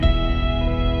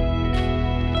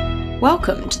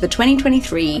Welcome to the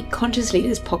 2023 Conscious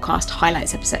Leaders Podcast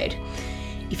Highlights episode.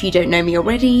 If you don't know me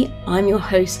already, I'm your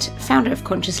host, founder of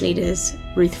Conscious Leaders,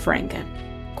 Ruth Ferenga.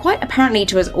 Quite apparently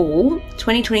to us all,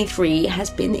 2023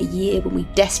 has been a year when we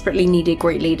desperately needed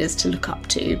great leaders to look up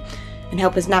to and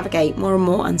help us navigate more and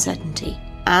more uncertainty.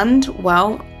 And,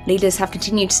 well, leaders have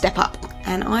continued to step up,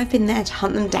 and I've been there to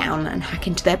hunt them down and hack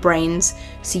into their brains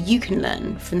so you can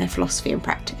learn from their philosophy and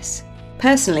practice.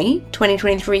 Personally,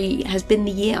 2023 has been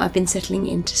the year I've been settling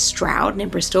into Stroud in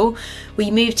Bristol.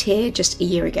 We moved here just a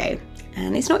year ago,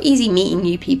 and it's not easy meeting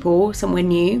new people somewhere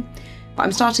new, but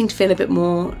I'm starting to feel a bit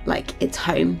more like it's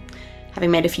home.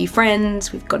 Having made a few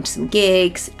friends, we've gone to some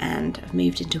gigs, and I've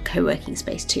moved into a co-working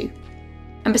space too.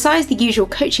 And besides the usual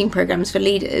coaching programs for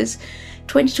leaders,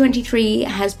 2023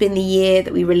 has been the year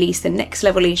that we released the Next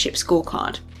Level Leadership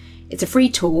Scorecard. It's a free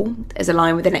tool that is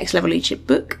aligned with the Next Level Leadership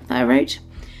book that I wrote,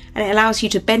 and it allows you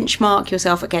to benchmark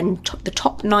yourself against the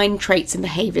top 9 traits and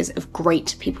behaviours of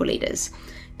great people leaders.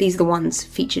 These are the ones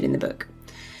featured in the book.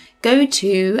 Go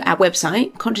to our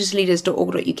website,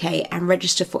 consciousleaders.org.uk, and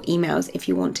register for emails if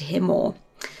you want to hear more.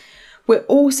 We're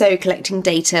also collecting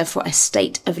data for a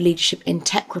State of Leadership in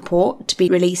Tech report to be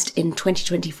released in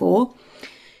 2024.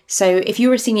 So if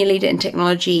you're a senior leader in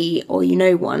technology or you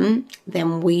know one,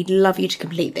 then we'd love you to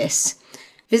complete this.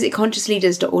 Visit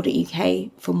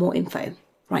consciousleaders.org.uk for more info.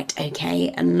 Right,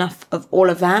 okay, enough of all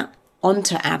of that. On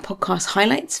to our podcast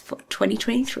highlights for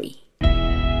 2023.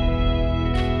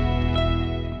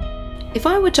 If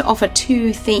I were to offer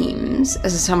 2 themes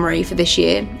as a summary for this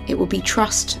year, it would be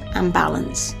trust and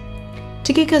balance.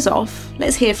 To kick us off,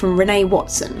 let's hear from Renee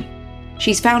Watson.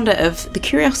 She's founder of The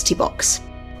Curiosity Box,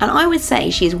 and I would say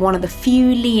she is one of the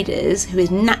few leaders who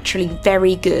is naturally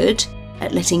very good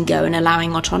at letting go and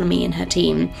allowing autonomy in her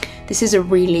team. This is a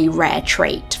really rare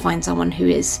trait to find someone who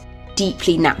is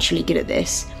deeply naturally good at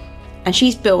this. And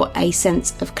she's built a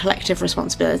sense of collective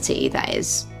responsibility that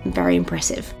is very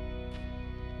impressive.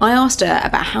 I asked her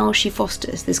about how she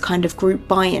fosters this kind of group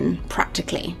buy-in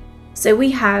practically. So we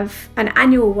have an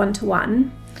annual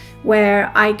one-to-one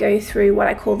where I go through what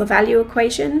I call the value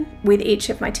equation with each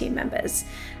of my team members.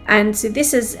 And so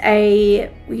this is we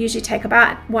usually take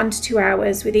about 1 to 2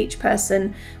 hours with each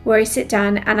person where I sit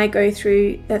down and I go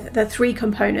through the 3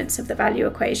 components of the value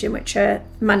equation, which are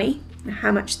money,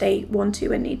 how much they want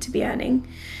to and need to be earning.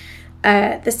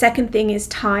 The second thing is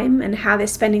time and how they're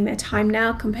spending their time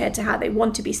now compared to how they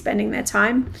want to be spending their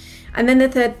time. And then the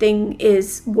third thing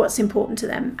is what's important to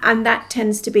them. And that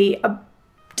tends to be a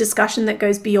discussion that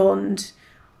goes beyond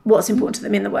what's important to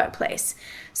them in the workplace.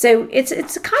 So it's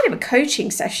a kind of a coaching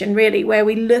session really, where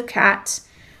we look at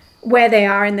where they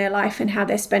are in their life and how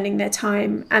they're spending their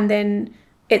time. And then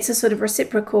it's a sort of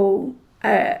reciprocal,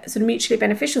 sort of mutually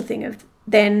beneficial thing of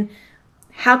then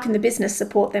how can the business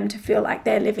support them to feel like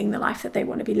they're living the life that they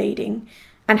want to be leading,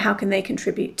 and how can they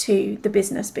contribute to the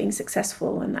business being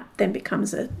successful, and that then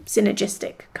becomes a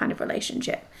synergistic kind of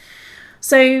relationship.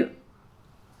 So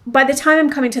by the time I'm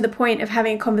coming to the point of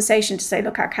having a conversation to say,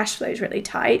 look, our cash flow is really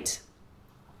tight,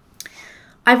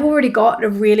 I've already got a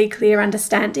really clear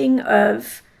understanding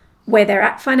of where they're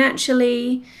at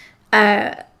financially,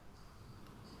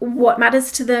 what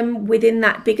matters to them within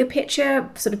that bigger picture,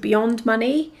 sort of beyond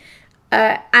money.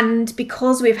 And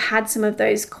because we've had some of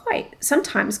those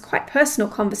sometimes quite personal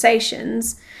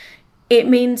conversations, it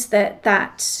means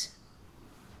that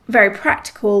very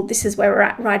practical, this is where we're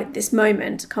at right at this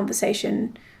moment,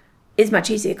 conversation is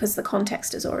much easier because the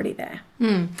context is already there.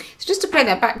 So just to play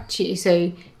that back to you,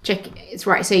 so check it's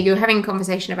right. So you're having a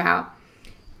conversation about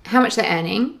how much they're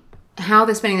earning, how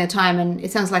they're spending their time, and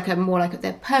it sounds like more like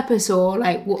their purpose or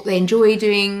like what they enjoy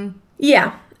doing.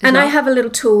 Yeah. And I have a little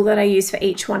tool that I use for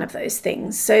each one of those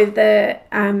things. So the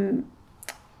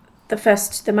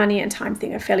money and time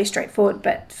thing are fairly straightforward,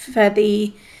 but for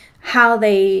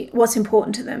what's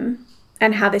important to them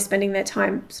and how they're spending their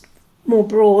time more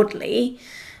broadly,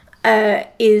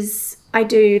 is I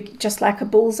do just like a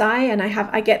bullseye, and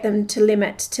I get them to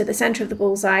limit to the center of the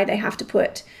bullseye. They have to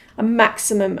put a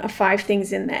maximum of 5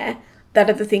 things in there that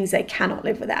are the things they cannot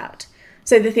live without.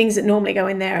 So the things that normally go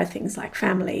in there are things like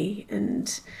family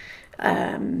and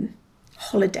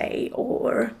holiday,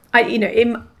 or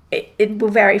it will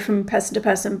vary from person to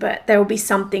person, but there will be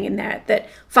something in there that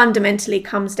fundamentally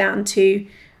comes down to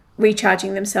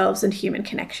recharging themselves and human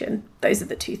connection. Those are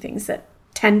the 2 things that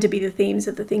tend to be the themes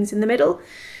of the things in the middle.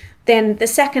 Then the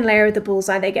second layer of the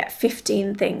bullseye, they get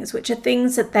 15 things, which are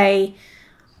things that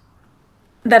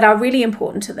are really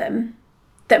important to them,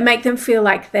 that make them feel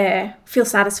like feel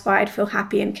satisfied, feel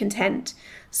happy and content.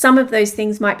 Some of those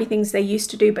things might be things they used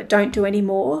to do but don't do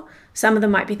anymore. Some of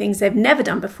them might be things they've never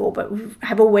done before, but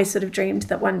have always sort of dreamed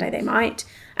that one day they might.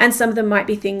 And some of them might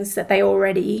be things that they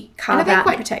already carve out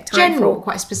and protect time general, for.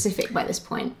 Quite specific by this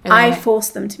point. I force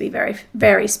them to be very,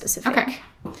 very specific. Okay.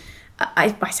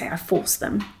 I say I force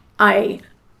them. I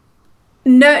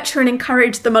nurture and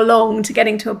encourage them along to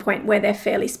getting to a point where they're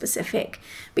fairly specific.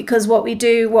 Because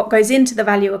what goes into the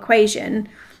value equation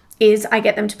is I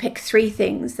get them to pick 3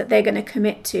 things that they're going to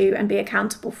commit to and be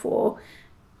accountable for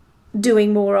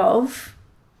doing more of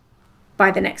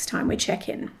by the next time we check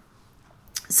in.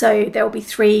 So there will be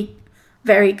 3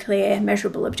 very clear,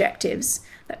 measurable objectives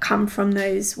that come from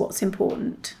those what's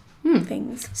important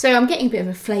things. So I'm getting a bit of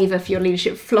a flavour for your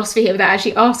leadership philosophy here without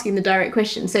actually asking the direct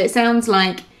question. So it sounds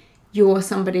like you're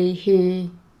somebody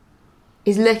who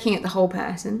is looking at the whole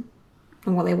person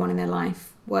and what they want in their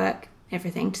life, work,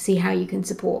 everything, to see how you can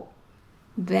support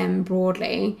them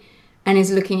broadly, and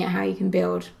is looking at how you can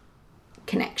build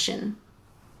connection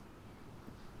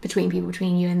between people,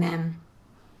 between you and them,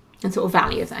 and sort of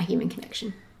value of that human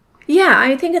connection. Yeah,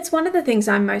 I think it's one of the things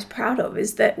I'm most proud of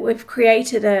is that we've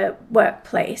created a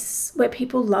workplace where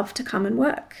people love to come and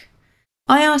work.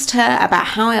 I asked her about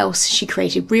how else she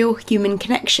created real human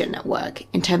connection at work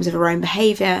in terms of her own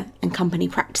behaviour and company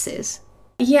practices.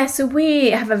 Yeah, so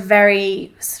we have a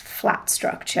very flat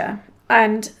structure,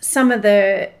 and some of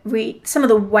the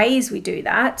ways we do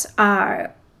that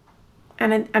are,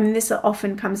 and I mean, this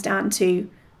often comes down to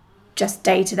just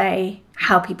day-to-day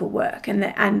how people work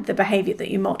and the behaviour that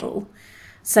you model.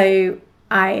 So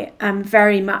I am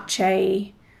very much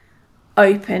a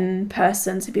open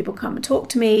person, so people come and talk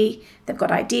to me. They've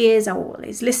got ideas, I will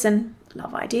always listen.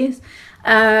 Love ideas.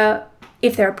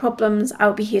 If there are problems,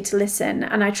 I'll be here to listen,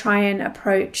 and I try and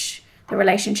approach the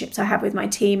relationships I have with my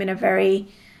team in a very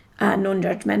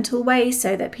non-judgmental way,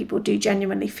 so that people do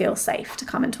genuinely feel safe to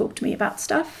come and talk to me about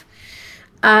stuff.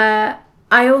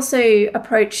 I also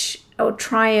approach or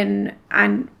try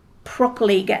and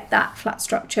properly get that flat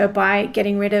structure by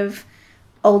getting rid of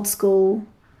old school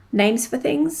names for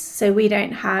things. So we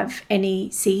don't have any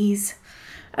C's.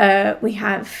 We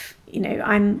have,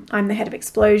 I'm the head of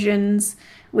explosions.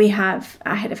 We have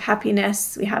a head of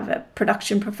happiness. We have a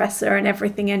production professor, an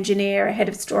everything engineer, a head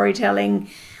of storytelling.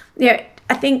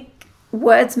 I think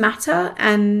words matter,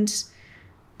 and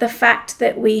the fact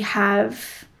that we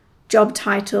have job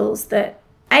titles that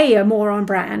A, are more on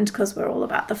brand because we're all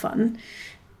about the fun,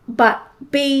 but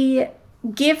B,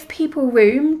 give people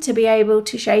room to be able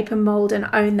to shape and mold and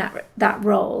own that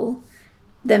role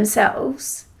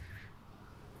themselves.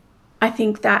 I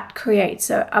think that creates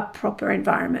a proper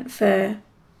environment for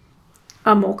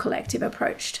a more collective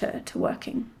approach to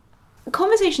working.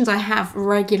 Conversations I have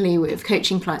regularly with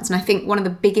coaching clients, and I think one of the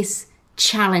biggest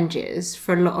challenges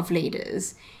for a lot of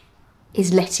leaders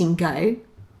is letting go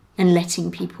and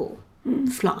letting people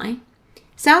fly.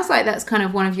 Sounds like that's kind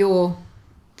of one of your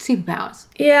superpowers.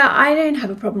 Yeah, I don't have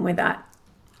a problem with that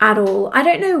at all. I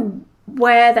don't know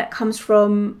where that comes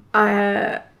from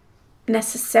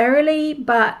necessarily,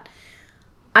 but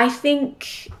I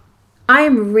think I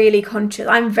am really conscious.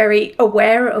 I'm very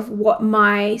aware of what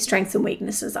my strengths and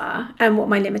weaknesses are and what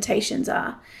my limitations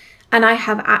are. And I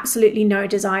have absolutely no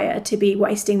desire to be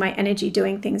wasting my energy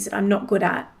doing things that I'm not good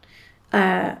at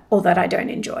or that I don't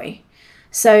enjoy.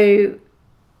 So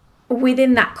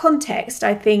within that context,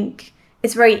 I think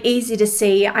it's very easy to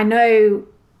see, I know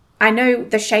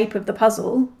the shape of the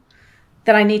puzzle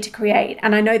that I need to create,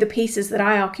 and I know the pieces that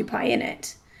I occupy in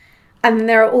it. And then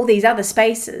there are all these other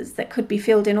spaces that could be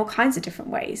filled in all kinds of different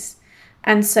ways.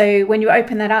 And so when you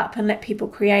open that up and let people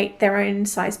create their own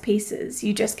size pieces,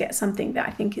 you just get something that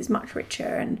I think is much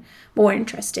richer and more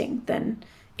interesting than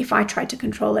if I tried to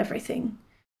control everything.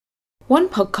 One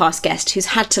podcast guest who's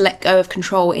had to let go of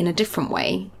control in a different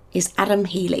way is Adam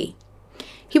Healy.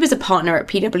 He was a partner at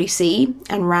PwC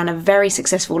and ran a very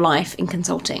successful life in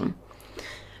consulting.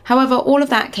 However, all of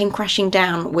that came crashing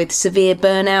down with severe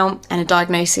burnout and a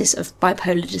diagnosis of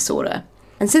bipolar disorder.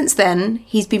 And since then,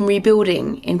 he's been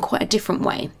rebuilding in quite a different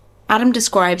way. Adam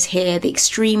describes here the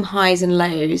extreme highs and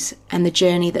lows and the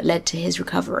journey that led to his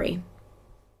recovery.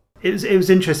 It was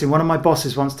interesting. One of my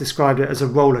bosses once described it as a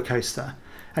roller coaster.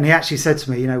 And he actually said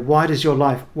to me, why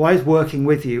is working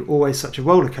with you always such a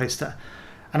roller coaster?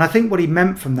 And I think what he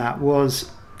meant from that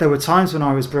was there were times when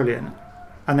I was brilliant,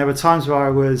 and there were times where I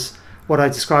was what I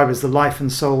describe as the life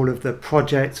and soul of the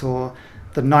project or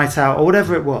the night out or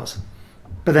whatever it was.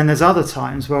 But then there's other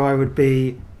times where I would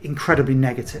be incredibly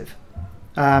negative.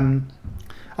 I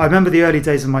remember the early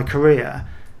days of my career,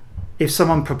 if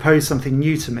someone proposed something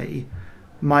new to me,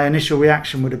 my initial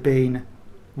reaction would have been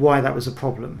why that was a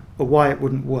problem or why it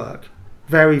wouldn't work.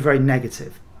 Very, very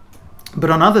negative. But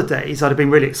on other days, I'd have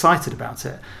been really excited about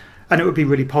it, and it would be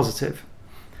really positive.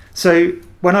 So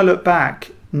when I look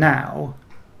back now,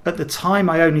 at the time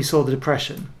I only saw the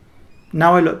depression.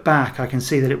 Now I look back, I can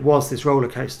see that it was this roller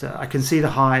coaster. I can see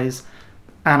the highs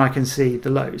and I can see the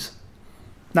lows.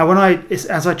 Now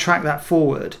as I track that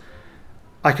forward,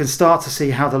 I can start to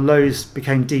see how the lows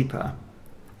became deeper.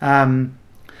 I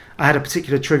had a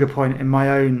particular trigger point in my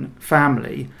own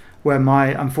family where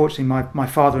unfortunately my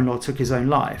father-in-law took his own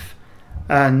life.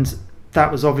 And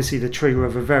that was obviously the trigger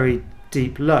of a very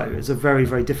deep low. It was a very,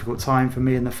 very difficult time for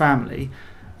me and the family,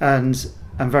 and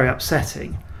very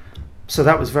upsetting. So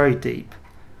that was very deep.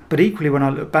 But equally, when I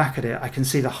look back at it, I can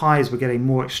see the highs were getting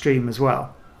more extreme as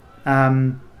well,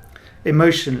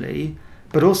 emotionally.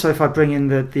 But also, if I bring in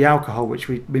the alcohol, which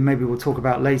we maybe will talk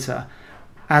about later,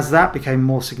 as that became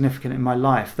more significant in my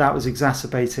life, that was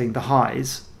exacerbating the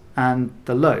highs and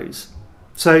the lows.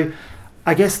 So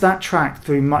I guess that tracked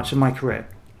through much of my career.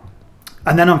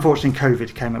 And then unfortunately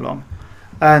COVID came along.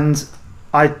 And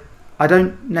I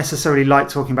don't necessarily like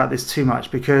talking about this too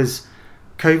much because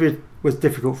COVID was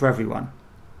difficult for everyone.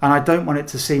 And I don't want it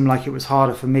to seem like it was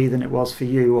harder for me than it was for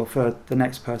you or for the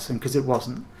next person, because it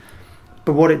wasn't.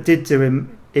 But what it did do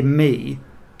in me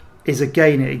is,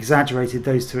 again, it exaggerated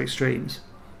those two extremes.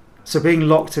 So being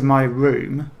locked in my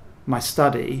room, my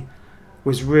study,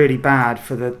 was really bad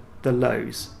for the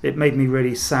lows. It made me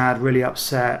really sad, really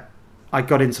upset. I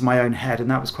got into my own head,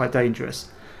 and that was quite dangerous.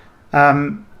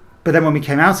 But then when we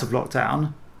came out of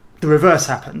lockdown, the reverse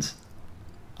happened.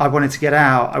 I wanted to get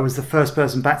out. I was the first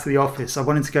person back to the office. I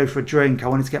wanted to go for a drink. I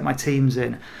wanted to get my teams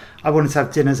in. I wanted to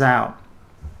have dinners out.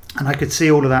 And I could see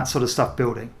all of that sort of stuff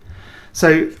building.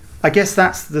 So I guess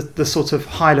that's the sort of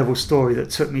high-level story that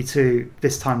took me to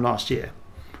this time last year.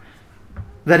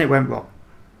 Then it went wrong.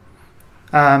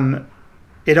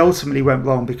 It ultimately went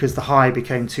wrong because the high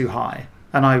became too high,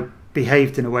 and I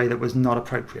behaved in a way that was not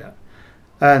appropriate.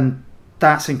 And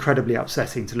that's incredibly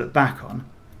upsetting to look back on,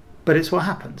 but it's what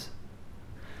happened.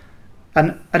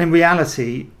 And in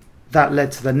reality, that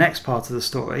led to the next part of the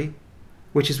story,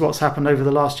 which is what's happened over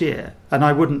the last year. And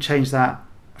I wouldn't change that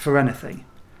for anything.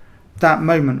 That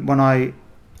moment when I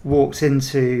walked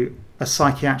into a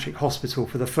psychiatric hospital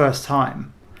for the first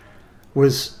time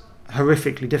was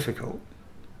horrifically difficult.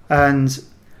 And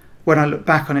when I look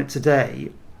back on it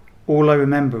today, all I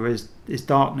remember is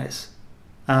darkness.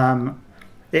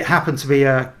 It happened to be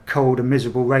a cold and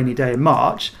miserable rainy day in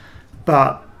March,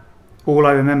 but all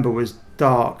I remember was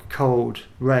dark, cold,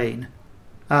 rain.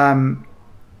 And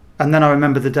then I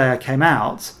remember the day I came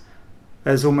out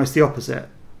as almost the opposite.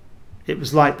 It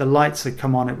was like the lights had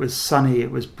come on, it was sunny,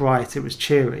 it was bright, it was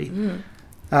cheery.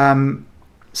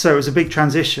 So it was a big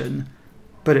transition,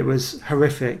 but it was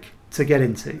horrific to get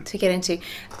into.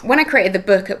 When I created the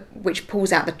book, which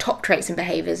pulls out the top traits and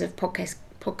behaviours of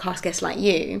podcast guests like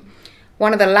you,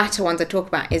 one of the latter ones I talk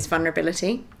about is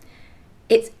vulnerability.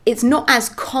 It's not as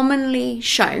commonly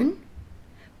shown,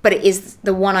 but it is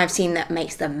the one I've seen that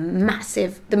makes the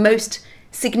most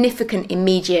significant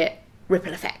immediate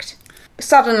ripple effect.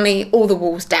 Suddenly, all the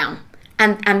walls down,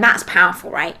 and that's powerful,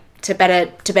 right? To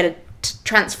better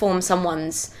transform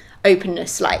someone's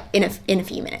openness, like in a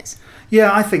few minutes.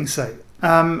 Yeah, I think so.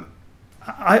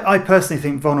 I personally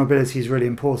think vulnerability is really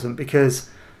important, because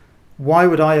why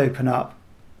would I open up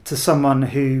to someone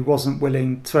who wasn't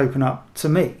willing to open up to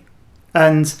me?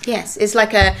 And yes, it's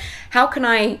like how can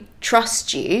I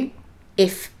trust you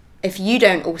if you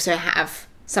don't also have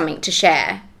something to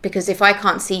share? Because if I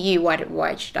can't see you,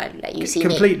 why should I let you see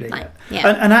completely? Me? Like, yeah.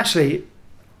 And actually,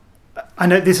 I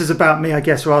know this is about me, I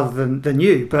guess, rather than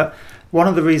you, but one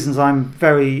of the reasons I'm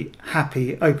very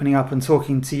happy opening up and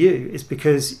talking to you is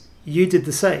because you did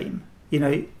the same. You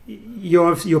know,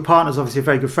 your partner's obviously a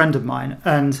very good friend of mine,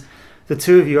 and the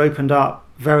two of you opened up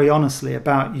very honestly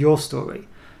about your story.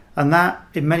 And that,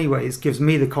 in many ways, gives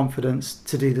me the confidence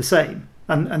to do the same.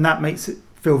 And that makes it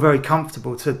feel very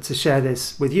comfortable to share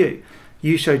this with you.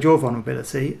 You showed your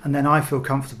vulnerability, and then I feel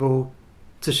comfortable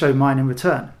to show mine in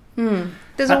return.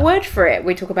 There's a word for it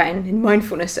we talk about in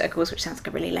mindfulness circles, which sounds like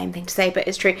a really lame thing to say, but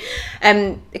it's true.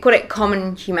 They call it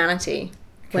common humanity,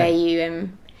 where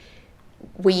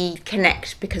we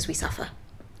connect because we suffer,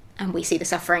 and we see the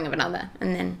suffering of another,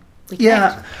 and then we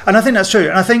connect. Yeah, and I think that's true.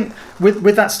 And I think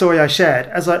with that story I shared,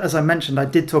 as I mentioned, I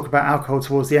did talk about alcohol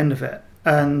towards the end of it,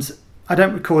 and I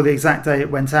don't recall the exact day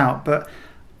it went out, but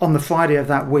on the Friday of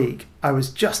that week, I was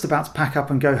just about to pack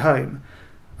up and go home.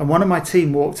 And one of my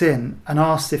team walked in and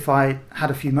asked if I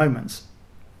had a few moments.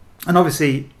 And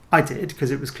obviously I did, because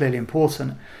it was clearly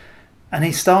important. And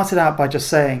he started out by just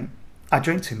saying, I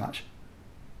drink too much.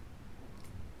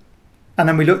 And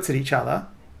then we looked at each other,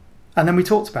 and then we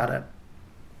talked about it.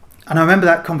 And I remember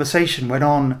that conversation went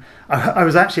on. I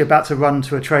was actually about to run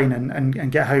to a train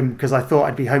and get home because I thought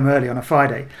I'd be home early on a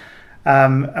Friday.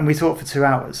 And we talked for 2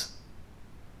 hours.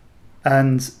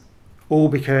 And all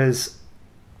because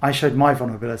I showed my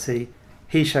vulnerability,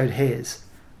 he showed his.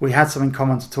 We had something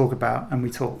common to talk about, and we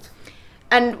talked.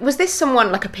 And was this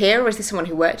someone like a peer, or was this someone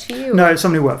who worked for you? No, it's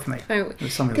somebody who worked for me.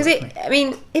 Because I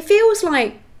mean, it feels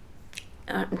like,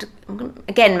 I'm going to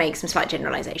again make some slight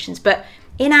generalizations, but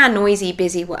in our noisy,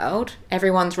 busy world,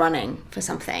 everyone's running for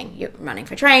something. You're running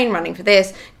for a train, running for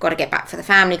this, got to get back for the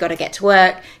family, got to get to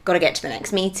work, got to get to the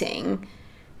next meeting.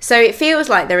 So it feels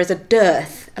like there is a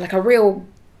dearth, like a real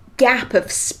gap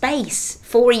of space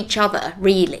for each other,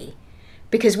 really,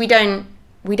 because we don't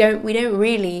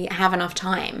really have enough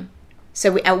time.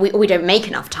 So we don't make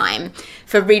enough time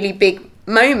for really big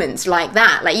moments like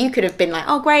that. Like, you could have been like,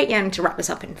 oh great, yeah, I need to wrap this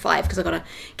up in 5 because I've got to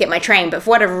get my train, but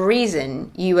for whatever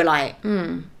reason you were like,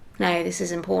 no, this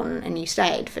is important, and you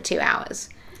stayed for 2 hours.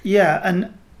 Yeah,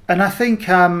 and I think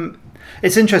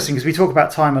it's interesting because we talk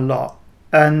about time a lot,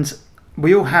 and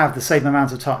we all have the same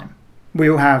amount of time. We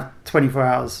all have 24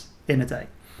 hours in a day.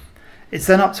 It's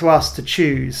then up to us to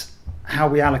choose how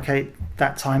we allocate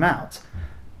that time out.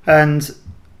 And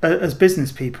as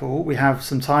business people, we have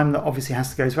some time that obviously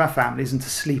has to go to our families and to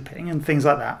sleeping and things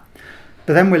like that.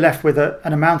 But then we're left with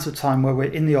an amount of time where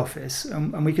we're in the office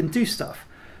and we can do stuff.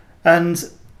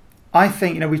 And I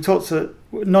think, we've talked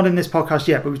not in this podcast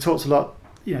yet, but we've talked a lot,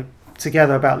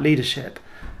 together about leadership.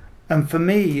 And for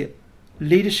me,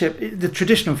 leadership, the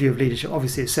traditional view of leadership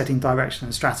obviously is setting direction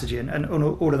and strategy and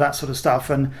all of that sort of stuff.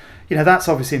 And, that's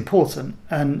obviously important.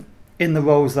 And in the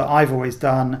roles that I've always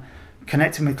done,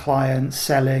 connecting with clients,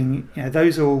 selling,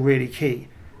 those are all really key.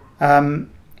 But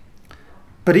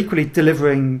equally,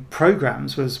 delivering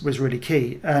programs was really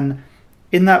key. And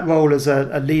in that role as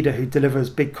a leader who delivers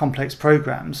big, complex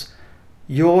programs,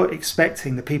 you're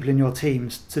expecting the people in your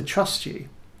teams to trust you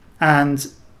and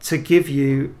to give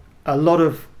you a lot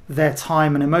of their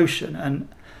time and emotion and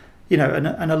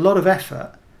a lot of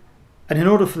effort. And in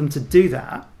order for them to do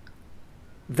that,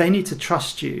 they need to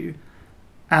trust you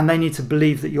and they need to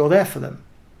believe that you're there for them.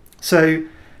 So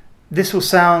this will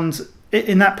sound,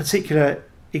 in that particular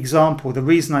example, the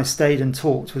reason I stayed and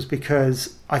talked was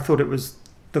because I thought it was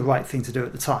the right thing to do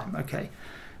at the time. Okay.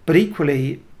 But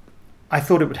equally, I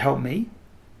thought it would help me,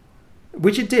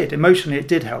 which it did. Emotionally, it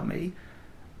did help me.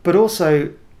 But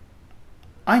also,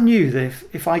 I knew that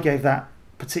if I gave that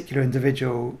particular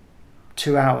individual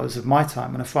 2 hours of my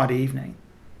time on a Friday evening,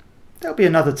 there'll be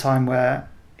another time where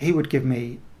he would give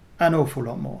me an awful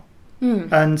lot more.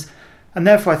 And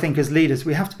therefore, I think as leaders,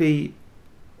 we have to be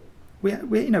we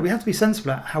have to be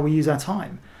sensible at how we use our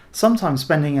time. Sometimes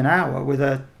spending an hour with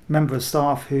a member of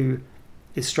staff who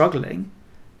is struggling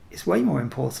is way more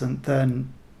important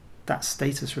than that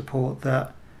status report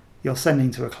that you're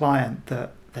sending to a client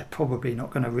that they're probably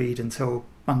not going to read until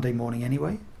Monday morning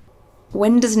anyway.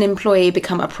 When does an employee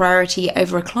become a priority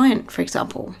over a client, for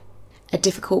example? A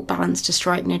difficult balance to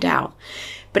strike, no doubt.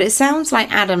 But it sounds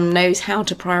like Adam knows how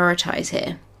to prioritise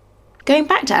here. Going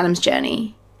back to Adam's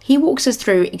journey, he walks us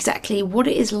through exactly what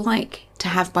it is like to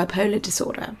have bipolar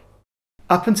disorder.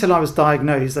 Up until I was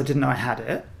diagnosed, I didn't know I had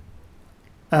it.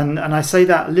 And I say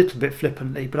that a little bit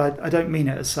flippantly, but I don't mean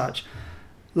it as such.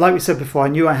 Like we said before, I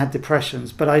knew I had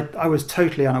depressions, but I was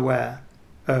totally unaware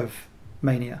of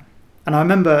mania. And I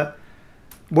remember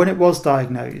when it was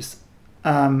diagnosed,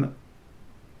 my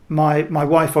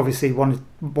wife obviously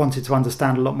wanted to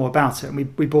understand a lot more about it, and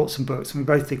we bought some books, and we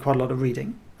both did quite a lot of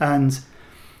reading. And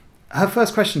her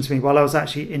first question to me while I was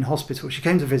actually in hospital, she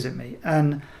came to visit me,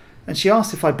 and she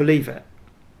asked if I believe it.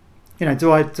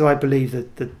 Do I believe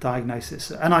the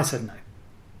diagnosis? And I said no.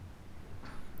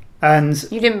 And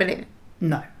you didn't believe it?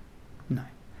 No.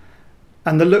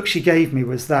 And the look she gave me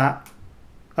was that,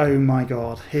 oh my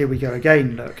God, here we go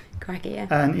again look. Cracky, yeah.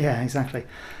 And yeah, exactly.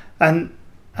 And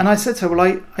I said to her,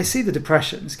 well, I see the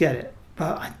depressions, get it,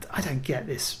 but I don't get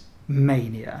this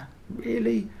mania,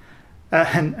 really.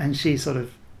 And she sort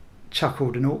of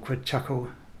chuckled an awkward chuckle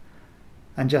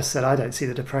and just said, I don't see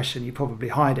the depression, you probably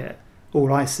hide it.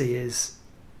 All I see is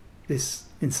this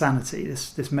insanity,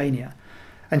 this mania.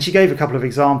 And she gave a couple of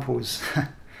examples,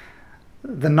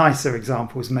 the nicer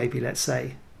examples maybe, let's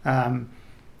say. The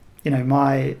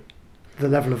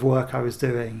level of work I was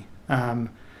doing.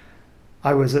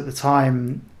 I was at the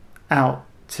time out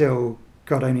till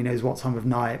God only knows what time of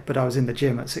night, but I was in the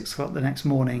gym at 6 o'clock the next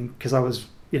morning because I was,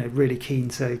 really keen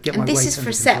to get my weight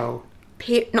under control.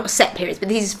 Not set periods, but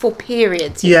these are for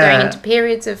periods. You're going into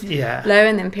periods of low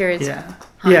and then periods of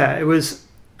high. Yeah, it was,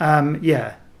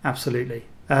 absolutely.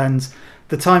 And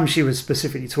the time she was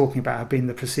specifically talking about had been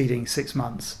the preceding 6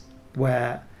 months.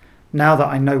 where now that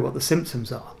I know what the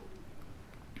symptoms are,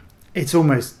 it's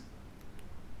almost,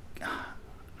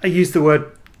 I use the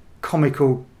word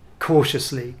comical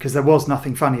cautiously because there was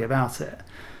nothing funny about it,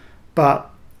 but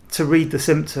to read the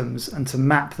symptoms and to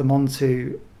map them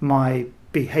onto my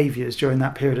behaviours during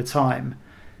that period of time,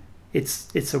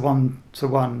 it's a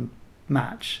 1-to-1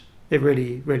 match. It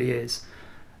really, really is.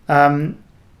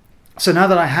 So now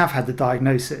that I have had the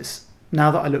diagnosis,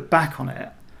 now that I look back on it,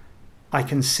 I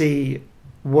can see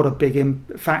what a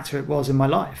big factor it was in my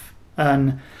life.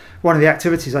 And one of the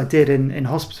activities I did in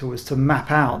hospital was to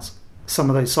map out some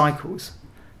of those cycles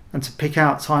and to pick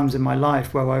out times in my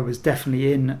life where I was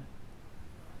definitely in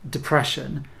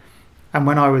depression and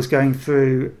when I was going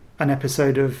through an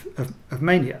episode of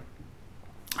mania.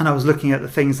 And I was looking at the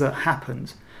things that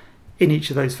happened in each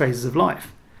of those phases of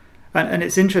life. And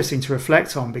it's interesting to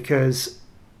reflect on because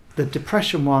the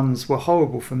depression ones were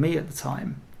horrible for me at the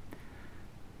time.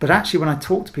 But actually when I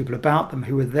talk to people about them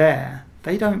who were there,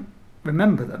 they don't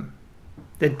remember them.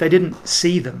 They didn't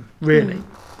see them really.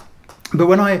 But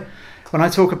when I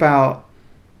talk about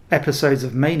episodes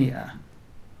of mania,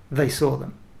 they saw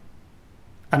them.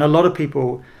 And a lot of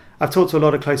people, I've talked to a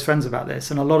lot of close friends about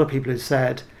this, and a lot of people have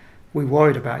said, we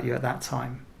worried about you at that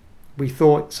time. We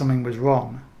thought something was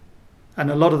wrong.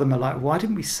 And a lot of them are like, why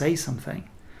didn't we say something?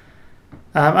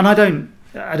 And I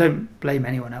don't blame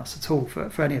anyone else at all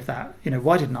for any of that. You know,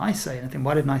 why didn't I say anything?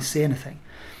 Why didn't I see anything?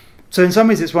 So in some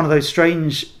ways it's one of those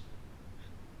strange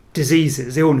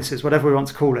diseases, illnesses, whatever we want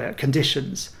to call it,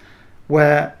 conditions,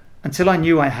 where until I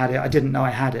knew I had it, I didn't know I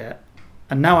had it.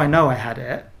 And now I know I had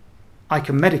it, I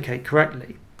can medicate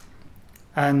correctly.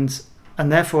 And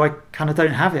therefore I kind of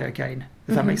don't have it again,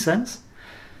 if that makes sense.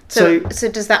 So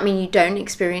does that mean you don't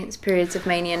experience periods of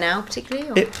mania now particularly?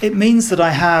 Or? It means that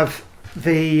I have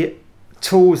the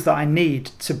tools that I need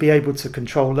to be able to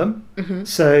control them.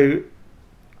 So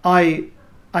I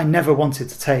never wanted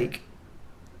to take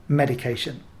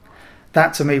medication.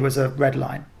 That to me was a red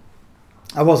line.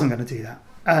 I wasn't going to do that.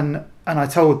 And I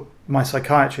told my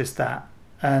psychiatrist that.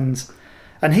 And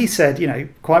he said, you know,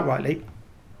 quite rightly,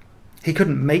 he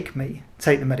couldn't make me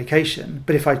take the medication.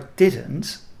 But if I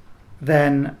didn't,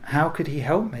 then how could he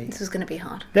help me? This was going to be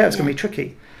hard. Yeah, it was going to be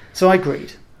tricky. So I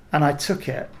agreed and I took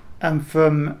it. And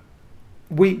from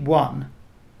week 1,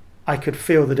 I could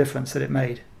feel the difference that it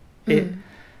made.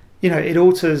 It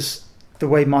alters the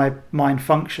way my mind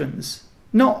functions.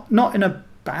 Not in a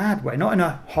bad way, not in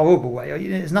a horrible way.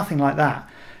 There's nothing like that.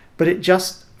 But it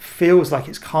just feels like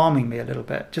it's calming me a little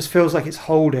bit. Just feels like it's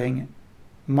holding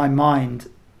my mind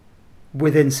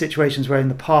within situations where in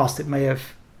the past it may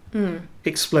have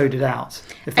exploded out,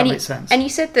 if that makes sense. And you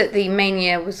said that the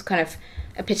mania was kind of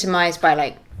epitomised by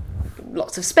like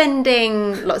lots of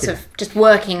spending, lots of just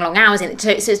working long hours in it. So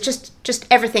it's just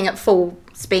everything at full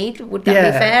speed. Would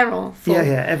that be fair? Or full?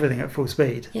 Yeah, everything at full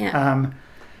speed. Yeah.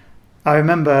 I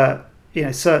remember,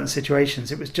 certain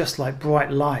situations. It was just like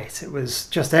bright light. It was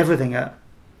just everything at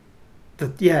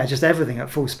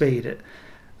full speed.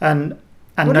 And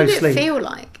what no did it sleep. Feel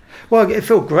like? Well, it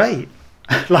felt great.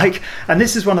 And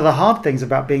this is one of the hard things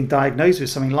about being diagnosed with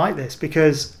something like this,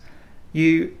 because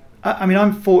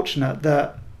I'm fortunate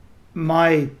that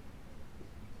my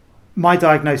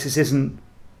diagnosis isn't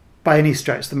by any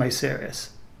stretch the most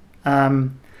serious.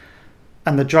 And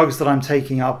the drugs that I'm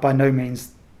taking are by no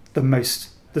means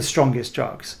the strongest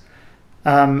drugs.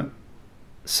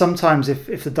 Sometimes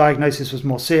if the diagnosis was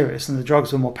more serious and the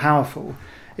drugs were more powerful,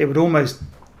 it would almost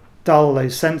dull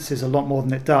those senses a lot more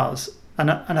than it does. And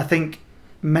I think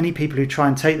many people who try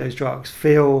and take those drugs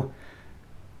feel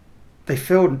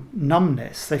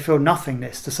numbness, they feel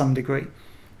nothingness to some degree.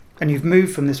 And you've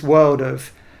moved from this world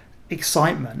of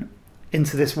excitement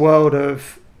into this world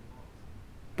of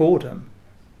boredom.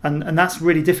 And that's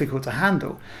really difficult to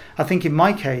handle. I think in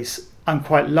my case, I'm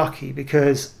quite lucky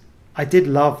because I did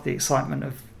love the excitement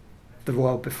of the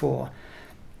world before.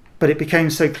 But it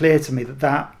became so clear to me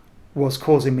that was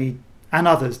causing me and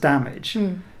others damage.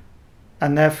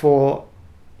 And therefore,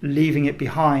 leaving it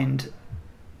behind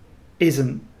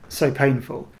isn't so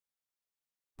painful.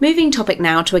 Moving topic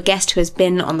now to a guest who has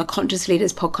been on the Conscious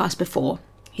Leaders podcast before.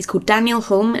 He's called Daniel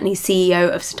Hulme and he's CEO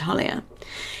of Satalia.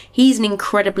 He's an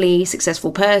incredibly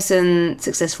successful person,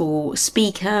 successful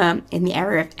speaker in the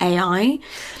area of AI,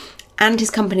 and his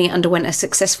company underwent a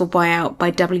successful buyout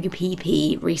by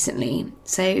WPP recently.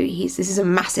 So this is a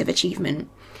massive achievement.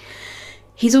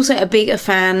 He's also a big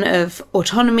fan of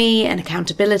autonomy and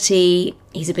accountability.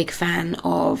 He's a big fan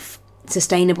of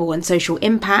sustainable and social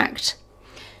impact.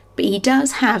 But he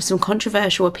does have some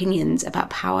controversial opinions about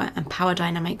power and power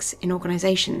dynamics in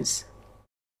organisations.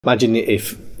 Imagine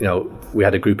if, we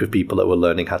had a group of people that were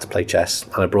learning how to play chess,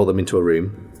 and I brought them into a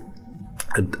room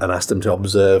and asked them to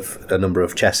observe a number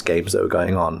of chess games that were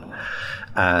going on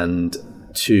and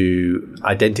to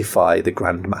identify the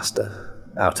grandmaster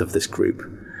out of this group.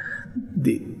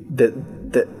 They're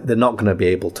not going to be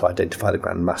able to identify the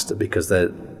grandmaster because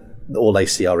all they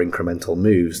see are incremental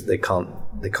moves. They can't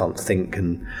think,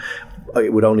 and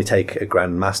it would only take a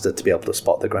grandmaster to be able to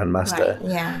spot the grandmaster.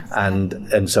 Right, yeah.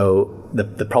 And so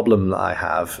the problem that I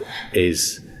have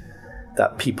is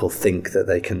that people think that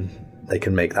they can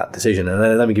make that decision. And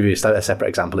then let me give you a separate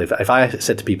example. If I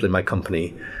said to people in my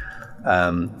company,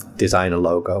 design a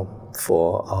logo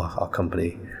for our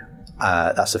company,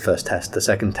 that's the first test. The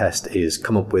second test is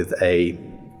come up with a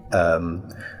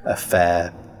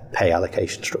fair pay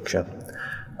allocation structure.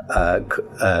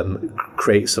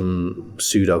 Create some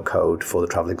pseudocode for the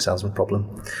traveling salesman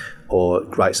problem, or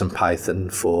write some Python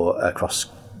for cross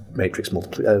matrix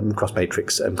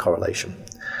correlation.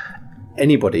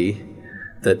 Anybody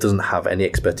that doesn't have any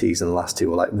expertise in the last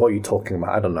two are like, what are you talking about?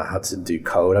 I don't know how to do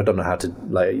code. I don't know how to,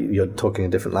 you're talking a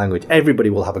different language. Everybody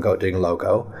will have a go at doing a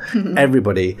logo.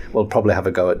 Everybody will probably have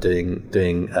a go at doing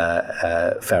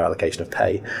fair allocation of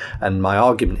pay. And my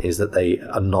argument is that they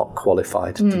are not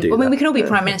qualified to do that. We can all be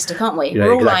Prime Minister, can't we?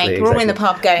 We're all we're all in the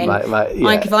pub going,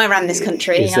 if I ran this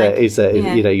country.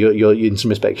 You're in some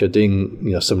respects, you're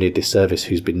doing somebody a disservice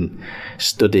who's been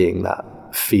studying that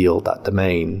field, that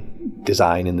domain,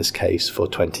 design in this case, for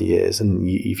 20 years, and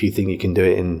if you think you can do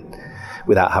it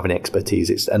without having expertise,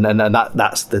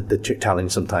 that's the challenge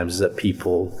sometimes, is that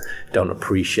people don't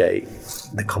appreciate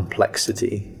the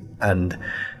complexity, and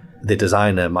the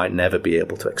designer might never be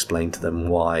able to explain to them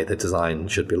why the design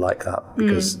should be like that,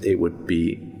 because it would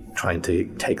be trying to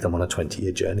take them on a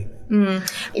 20-year journey.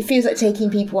 It feels like taking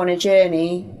people on a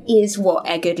journey is what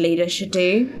a good leader should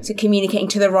do, so communicating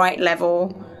to the right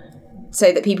level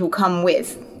so that people come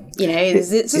with.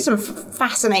 There's some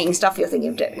fascinating stuff you're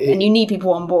thinking of doing, and you need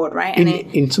people on board, right?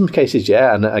 In some cases,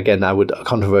 yeah. And again, I would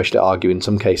controversially argue in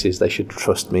some cases they should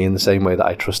trust me in the same way that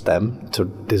I trust them to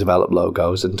develop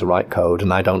logos and to write code, and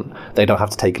they don't have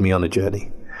to take me on a journey.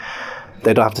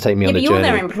 They don't have to take me on a journey. But you're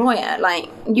their employer.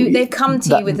 They've come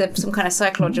to you with some kind of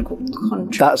psychological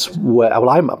contract. That's where.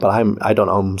 I don't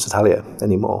own Satalia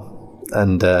anymore.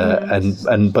 Many of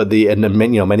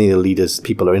the leaders,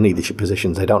 people who are in leadership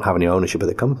positions, they don't have any ownership of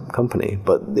the company,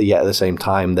 but yet at the same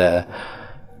time they're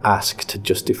asked to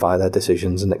justify their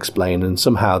decisions and explain, and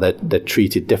somehow they're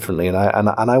treated differently. And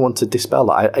I want to dispel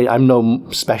that. I'm no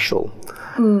special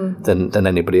than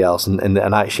anybody else, and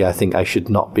actually I think I should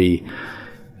not be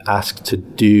asked to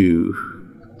do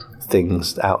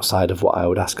things outside of what I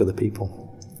would ask other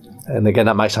people. And again,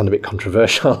 that might sound a bit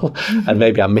controversial, and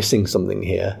maybe I'm missing something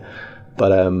here.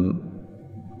 But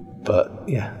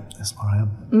yeah, that's where I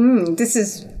am. This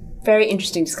is very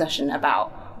interesting discussion about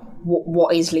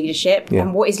what is leadership,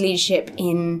 and what is leadership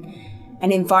in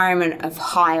an environment of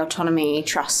high autonomy,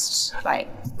 trust.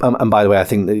 And by the way, I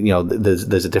think that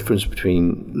there's a difference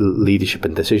between leadership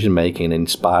and decision making, and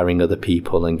inspiring other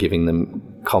people and giving them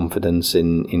confidence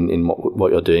in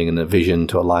what you're doing and a vision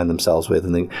to align themselves with.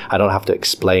 And I don't have to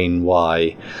explain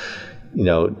why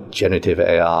generative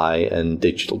AI and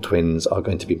digital twins are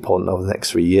going to be important over the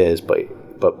next 3 years, but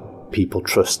people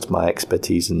trust my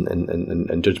expertise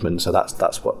and judgment. So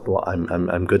that's what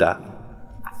I'm good at.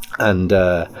 And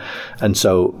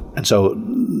so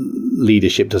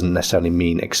leadership doesn't necessarily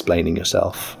mean explaining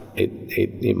yourself.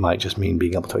 It might just mean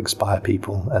being able to inspire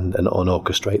people and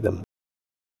orchestrate them.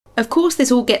 Of course,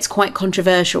 this all gets quite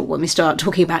controversial when we start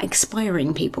talking about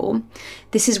inspiring people.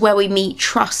 This is where we meet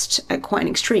trust at quite an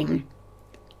extreme.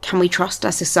 Can we trust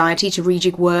our society to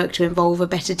rejig work to involve a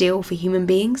better deal for human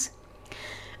beings?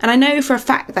 And I know for a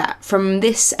fact that from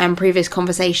this and previous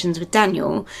conversations with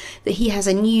Daniel, that he has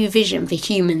a new vision for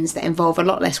humans that involve a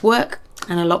lot less work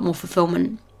and a lot more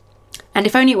fulfillment. And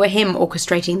if only it were him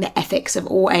orchestrating the ethics of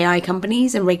all AI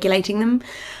companies and regulating them,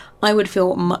 I would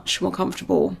feel much more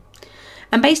comfortable.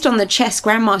 And based on the chess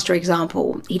grandmaster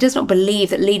example, he does not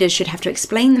believe that leaders should have to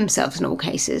explain themselves in all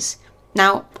cases.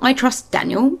 Now, I trust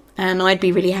Daniel, and I'd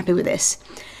be really happy with this.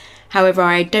 However,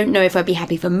 I don't know if I'd be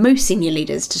happy for most senior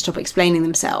leaders to stop explaining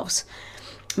themselves.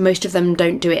 Most of them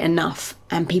don't do it enough,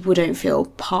 and people don't feel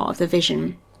part of the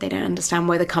vision. They don't understand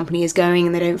where the company is going,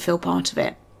 and they don't feel part of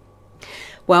it.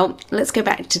 Well, let's go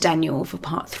back to Daniel for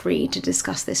part 3 to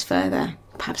discuss this further,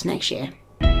 perhaps next year.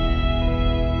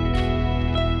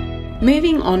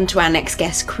 Moving on to our next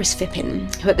guest, Chris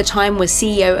Phippen, who at the time was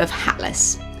CEO of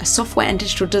Hatless, a software and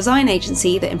digital design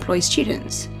agency that employs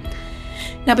students.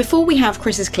 Now, before we have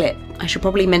Chris's clip, I should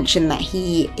probably mention that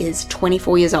he is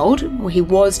 24 years old, or he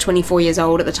was 24 years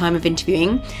old at the time of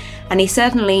interviewing, and he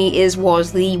certainly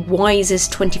was the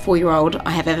wisest 24-year-old I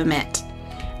have ever met.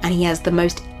 And he has the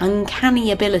most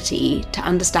uncanny ability to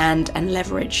understand and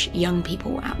leverage young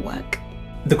people at work.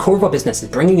 The core of our business is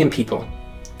bringing in people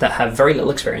that have very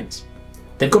little experience.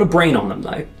 They've got a brain on them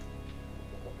though,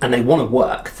 and they want to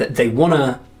work, that they want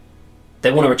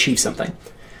to achieve something.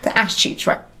 The attitudes,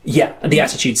 right? Yeah, the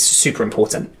attitude's super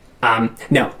important.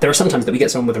 Now, there are some times that we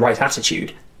get someone with the right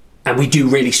attitude, and we do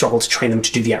really struggle to train them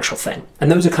to do the actual thing.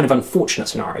 And those are kind of unfortunate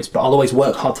scenarios, but I'll always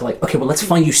work hard to okay, well, let's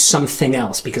find you something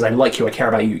else because I like you, I care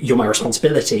about you, you're my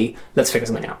responsibility, let's figure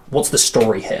something out. What's the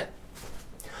story here?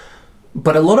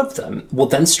 But a lot of them will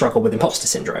then struggle with imposter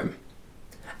syndrome.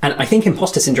 And I think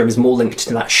imposter syndrome is more linked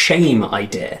to that shame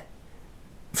idea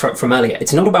from earlier.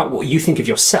 It's not about what you think of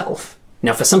yourself.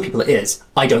 Now, for some people it is,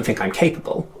 I don't think I'm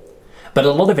capable. But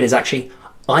a lot of it is actually,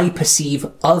 I perceive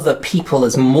other people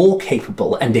as more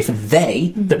capable, and if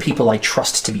they, the people I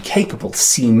trust to be capable,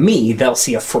 see me, they'll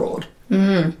see a fraud.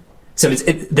 So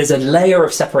there's a layer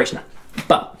of separation.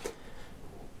 But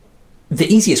the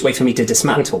easiest way for me to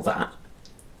dismantle that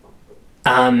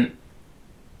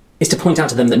is to point out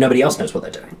to them that nobody else knows what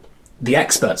they're doing. The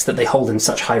experts that they hold in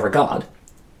such high regard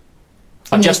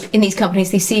are in these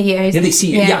companies, these CEOs. Yeah, these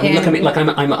CEOs. Yeah, I mean, look at me. Like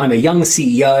I'm a young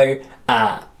CEO.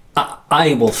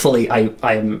 I will fully. I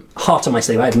am heart on my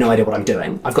sleeve. I have no idea what I'm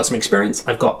doing. I've got some experience.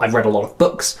 I've read a lot of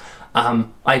books.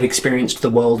 I've experienced the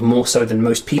world more so than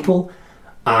most people.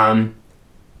 I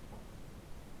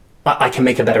can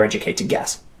make a better educated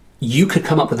guess. You could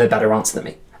come up with a better answer than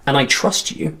me, and I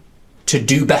trust you to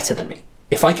do better than me.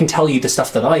 If I can tell you the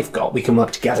stuff that I've got, we can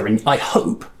work together, and I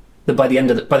hope that by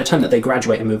the time that they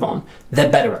graduate and move on, they're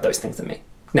better at those things than me.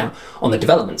 Now, on the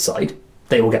development side,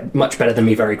 they will get much better than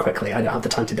me very quickly. I don't have the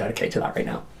time to dedicate to that right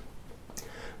now.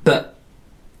 But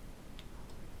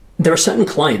there are certain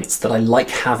clients that I like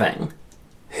having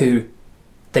who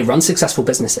they run successful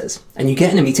businesses, and you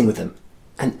get in a meeting with them,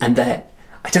 and they're,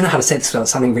 I don't know how to say this without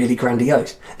sounding really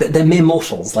grandiose. They're mere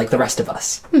mortals like the rest of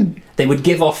us. They would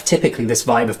give off typically this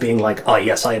vibe of being like, oh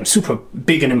yes, I am super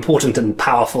big and important and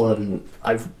powerful and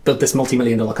I've built this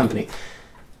multi-million-dollar company.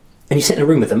 And you sit in a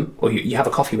room with them, or you have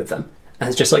a coffee with them, and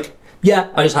it's just like,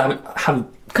 yeah, I just have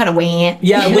kind of winging it.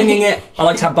 Yeah, winging it. I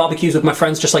like to have barbecues with my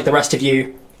friends just like the rest of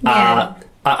you. Yeah.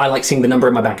 I like seeing the number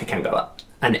in my bank account go up.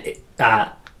 And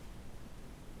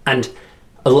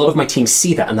a lot of my team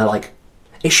see that and they're like,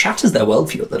 it shatters their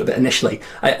worldview a little bit initially.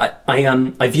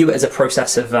 I view it as a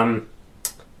process of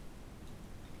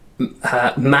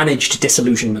managed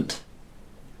disillusionment.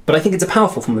 But I think it's a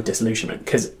powerful form of disillusionment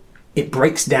because it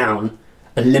breaks down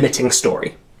a limiting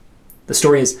story. The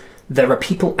story is, there are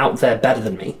people out there better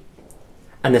than me,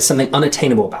 and there's something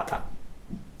unattainable about that.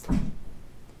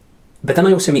 But then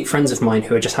I also meet friends of mine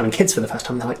who are just having kids for the first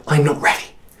time. They're like, I'm not ready.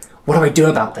 What do I do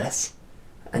about this?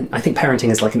 And I think parenting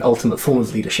is like an ultimate form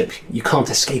of leadership. You can't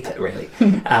escape it, really,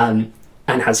 and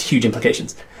has huge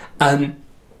implications. And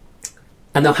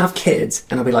they'll have kids,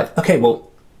 and I'll be like, okay, well,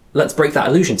 let's break that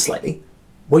illusion slightly.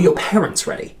 Were your parents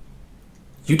ready?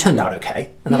 You turned out okay.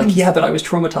 And they're like, yeah, but I was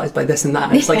traumatized by this and that.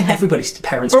 And it's like everybody's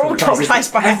parents We're all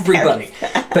traumatized by everybody.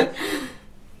 But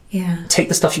yeah, take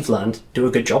the stuff you've learned, do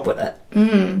a good job with it.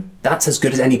 That's as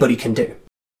good as anybody can do.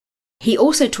 He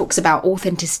also talks about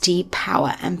authenticity,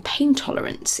 power, and pain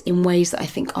tolerance in ways that I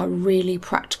think are really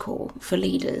practical for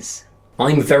leaders.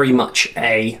 I'm very much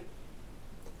a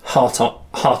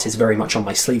heart is very much on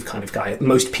my sleeve kind of guy.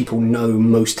 Most people know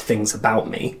most things about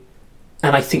me.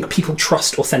 And I think people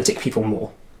trust authentic people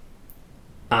more.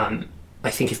 I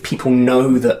think if people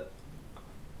know that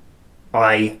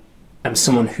I am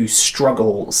someone who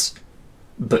struggles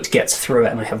but gets through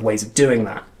it and I have ways of doing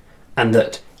that, and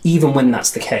that even when that's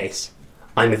the case,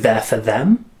 I'm there for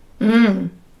them,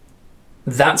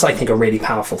 that's, I think, a really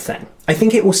powerful thing. I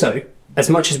think it also, as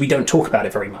much as we don't talk about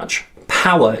it very much,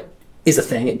 power is a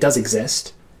thing, it does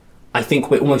exist. I think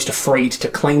we're almost afraid to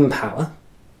claim power.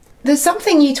 There's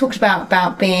something you talked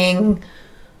about being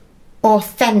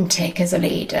authentic as a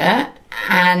leader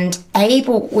and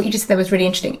able, what you just said was really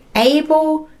interesting,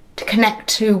 able to connect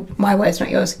to, my words, not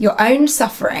yours, your own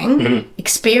suffering,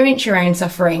 experience your own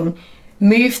suffering,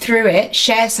 move through it,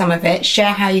 share some of it,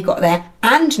 share how you got there,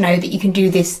 and know that you can do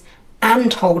this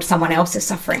and hold someone else's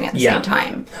suffering at the same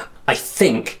time. I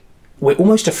think we're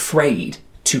almost afraid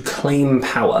to claim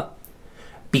power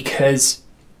because,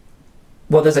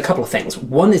 well, there's a couple of things.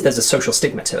 One is there's a social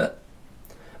stigma to it.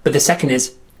 But the second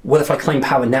is, well, if I claim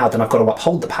power now, then I've got to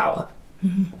uphold the power.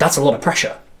 That's a lot of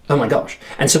pressure. Oh my gosh.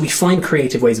 And so we find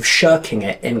creative ways of shirking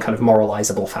it in kind of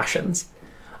moralizable fashions.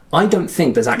 I don't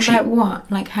think there's actually... Like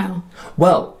what? Like how?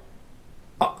 Well,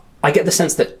 I get the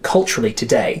sense that culturally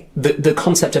today, the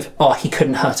concept of, he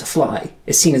couldn't hurt a fly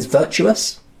is seen as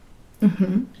virtuous.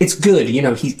 Mm-hmm. It's good,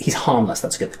 he's harmless,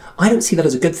 that's good. I don't see that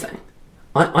as a good thing.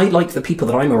 I like the people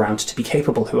that I'm around to be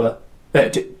capable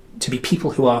to be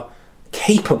people who are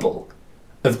capable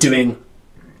of doing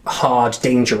hard,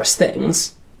 dangerous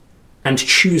things and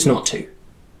choose not to,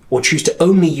 or choose to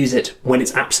only use it when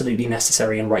it's absolutely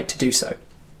necessary and right to do so.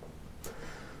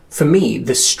 For me,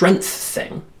 the strength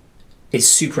thing is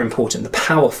super important. The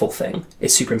powerful thing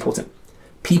is super important.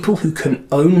 People who can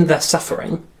own their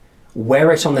suffering,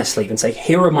 wear it on their sleeve and say,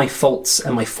 here are my faults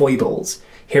and my foibles,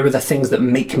 here are the things that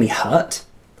make me hurt.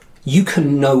 You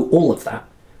can know all of that,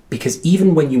 because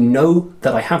even when you know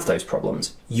that I have those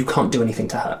problems, you can't do anything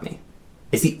to hurt me.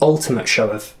 It's the ultimate show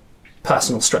of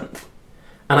personal strength.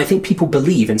 And I think people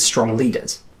believe in strong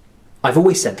leaders. I've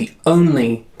always said the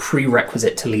only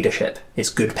prerequisite to leadership is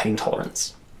good pain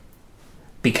tolerance.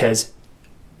 Because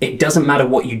it doesn't matter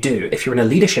what you do. If you're in a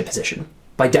leadership position,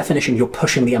 by definition, you're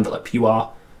pushing the envelope. You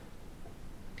are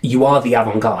the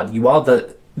avant-garde. You are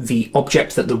the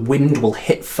object that the wind will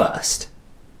hit first.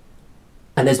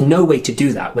 And there's no way to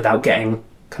do that without getting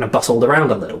kind of bustled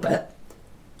around a little bit.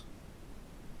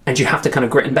 And you have to kind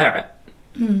of grit and bear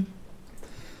it. Mm.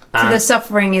 So the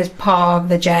suffering is part of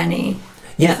the journey.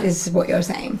 Yeah. Is what you're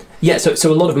saying. Yeah,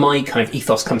 so a lot of my kind of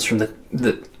ethos comes from the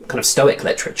kind of Stoic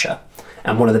literature.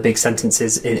 And one of the big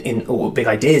sentences or big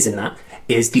ideas in that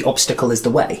is the obstacle is the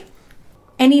way.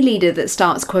 Any leader that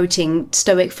starts quoting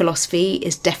Stoic philosophy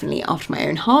is definitely after my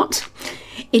own heart.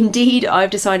 Indeed, I've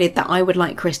decided that I would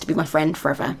like Chris to be my friend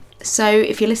forever. So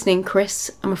if you're listening,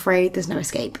 Chris, I'm afraid there's no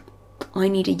escape. I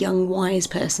need a young, wise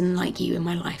person like you in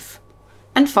my life.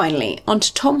 And finally, on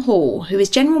to Tom Hall, who is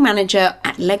General Manager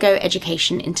at LEGO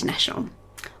Education International.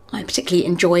 I particularly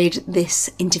enjoyed this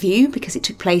interview because it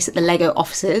took place at the LEGO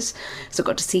offices, so I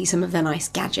got to see some of their nice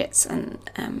gadgets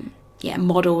and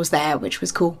models there, which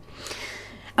was cool.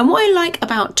 And what I like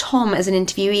about Tom as an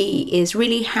interviewee is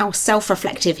really how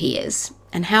self-reflective he is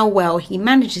and how well he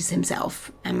manages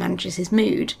himself and manages his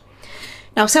mood.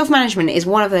 Now, self-management is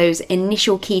one of those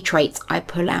initial key traits I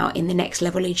pull out in the Next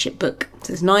Level Leadership book. So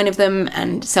there's 9 of them,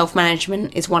 and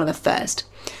self-management is one of the first.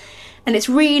 And it's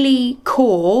really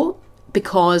core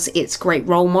because it's great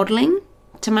role modelling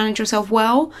to manage yourself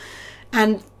well.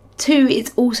 And 2,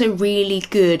 it's also really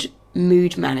good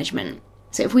mood management.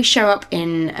 So if we show up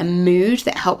in a mood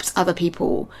that helps other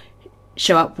people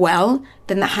show up well,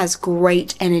 then that has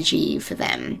great energy for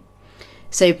them.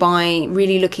 So by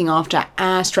really looking after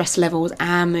our stress levels,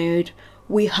 our mood,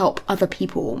 we help other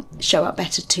people show up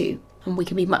better too, and we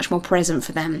can be much more present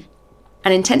for them.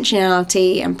 And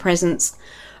intentionality and presence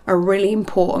are a really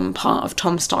important part of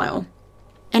Tom's style.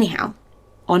 Anyhow,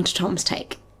 on to Tom's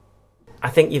take. I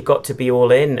think you've got to be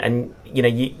all in, and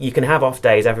you can have off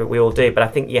days, we all do, but I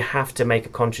think you have to make a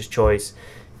conscious choice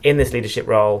in this leadership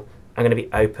role. I'm going to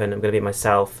be open, I'm going to be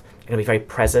myself, I'm going to be very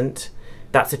present.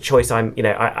 That's a choice.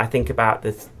 I think about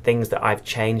the things that I've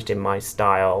changed in my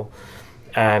style.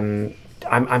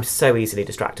 I'm so easily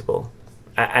distractible,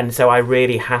 and so I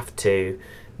really have to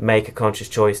make a conscious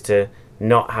choice to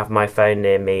not have my phone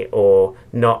near me or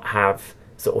not have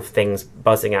sort of things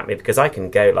buzzing at me, because I can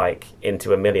go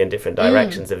into a million different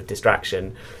directions of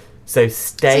distraction. So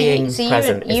staying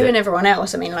present. You and everyone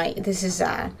else. I mean, this is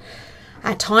our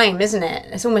time, isn't it?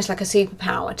 It's almost like a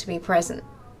superpower to be present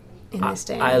in this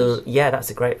day. Yeah, that's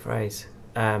a great phrase.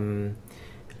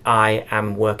 I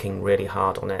am working really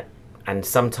hard on it, and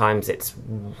sometimes it's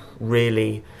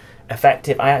really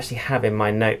effective. I actually have in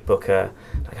my notebook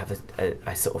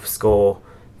I sort of score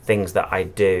things that I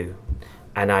do,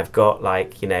 and I've got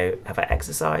have I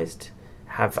exercised?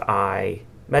 Have I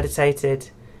meditated?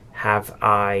 Have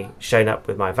I shown up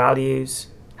with my values?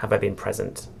 Have I been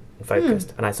present and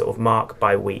focused? And I sort of mark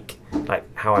by week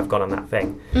how I've gone on that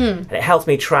thing, and it helps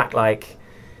me track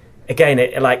again,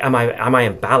 am I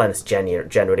in balance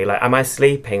generally? Am I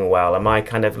sleeping well? Am I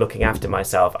kind of looking after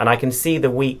myself? And I can see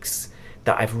the weeks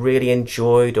that I've really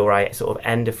enjoyed, or I sort of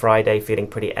end a Friday feeling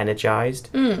pretty energized.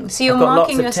 So you're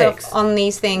marking yourself on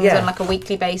these things on a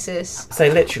weekly basis. So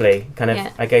literally,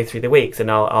 I go through the weeks and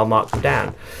I'll mark them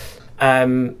down.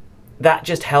 That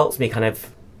just helps me kind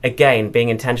of, again, being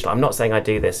intentional. I'm not saying I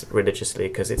do this religiously,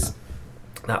 because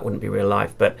that wouldn't be real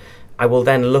life, but I will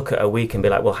then look at a week and be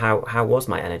like, well, how was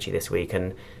my energy this week?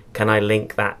 And can I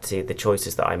link that to the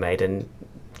choices that I made? And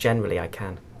generally I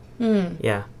can.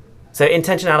 Yeah. So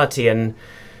intentionality and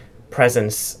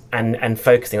presence and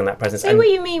focusing on that presence. Say what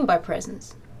you mean by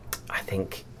presence. I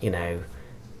think,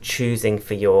 choosing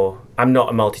for I'm not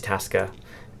a multitasker,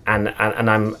 and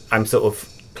I'm sort of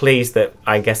pleased that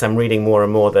I guess I'm reading more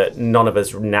and more that none of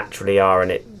us naturally are, and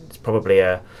it's probably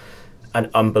an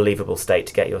unbelievable state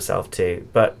to get yourself to.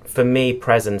 But for me,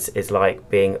 presence is like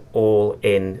being all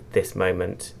in this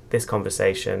moment, this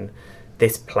conversation,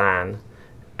 this plan,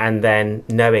 and then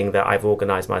knowing that I've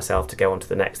organised myself to go on to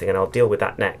the next thing, and I'll deal with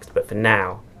that next. But for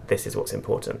now, this is what's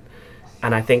important.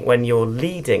 And I think when you're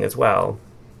leading as well,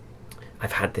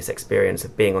 I've had this experience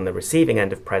of being on the receiving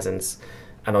end of presence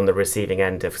and on the receiving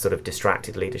end of sort of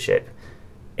distracted leadership.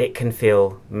 It can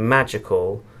feel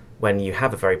magical when you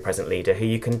have a very present leader who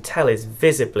you can tell is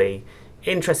visibly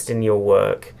interested in your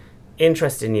work,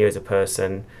 interested in you as a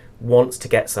person, wants to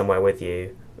get somewhere with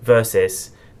you, versus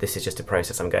this is just a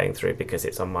process I'm going through because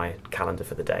it's on my calendar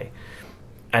for the day.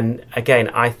 And again,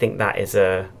 I think that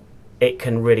it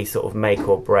can really sort of make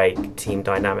or break team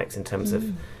dynamics in terms of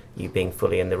you being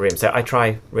fully in the room. So I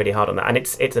try really hard on that, and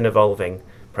it's an evolving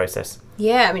process.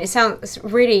 Yeah, I mean, it's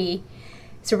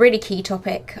a really key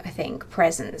topic, I think,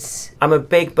 presence. I'm a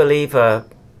big believer,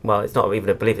 well, it's not even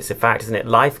a belief, it's a fact, isn't it?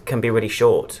 Life can be really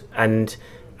short, and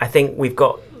I think we've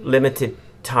got limited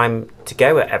time to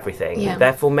go at everything. Yeah.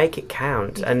 Therefore, make it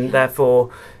count. And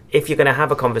therefore, if you're going to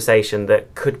have a conversation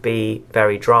that could be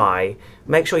very dry,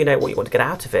 make sure you know what you want to get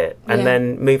out of it, and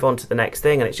then move on to the next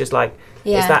thing. And it's just like,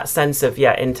 it's that sense of,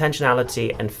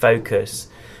 intentionality and focus.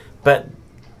 But,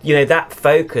 that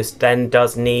focus then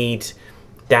does need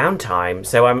downtime.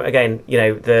 So I'm, again,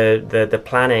 the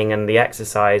planning and the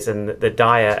exercise and the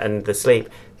diet and the sleep,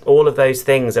 all of those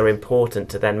things are important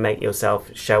to then make yourself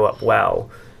show up well.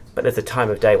 But there's a time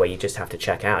of day where you just have to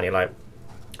check out and you're like,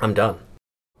 I'm done.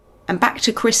 And back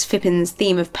to Chris Phippin's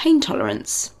theme of pain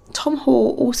tolerance, Tom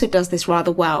Hall also does this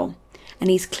rather well, and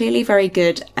he's clearly very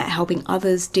good at helping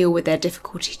others deal with their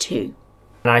difficulty too.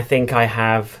 And I think I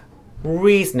have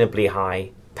reasonably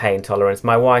high pain tolerance.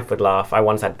 My wife would laugh. I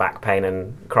once had back pain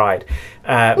and cried,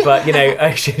 but I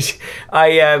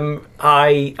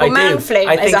man do. flu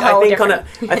I is a whole different.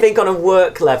 I think on a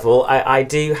work level, I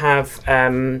do have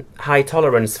high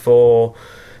tolerance for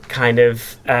kind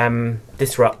of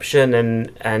disruption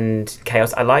and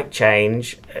chaos. I like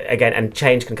change again, and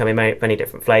change can come in many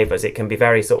different flavors. It can be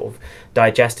very sort of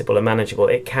digestible and manageable.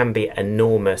 It can be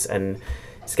enormous and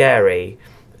scary.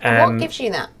 What gives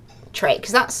you that trait?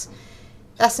 Because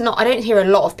that's not, I don't hear a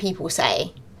lot of people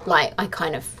say, like, I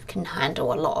kind of can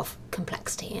handle a lot of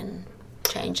complexity and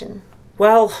change. And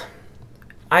well,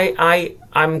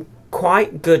 I'm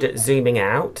quite good at zooming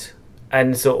out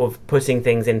and sort of putting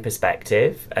things in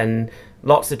perspective, and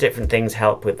lots of different things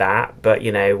help with that. But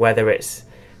whether it's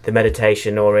the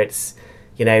meditation or it's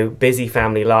busy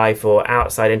family life or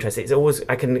outside interests, it's always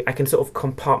I can sort of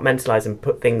compartmentalize and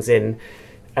put things in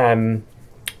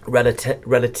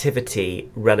relativity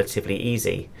relatively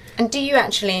easy. And do you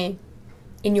actually,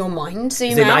 in your mind,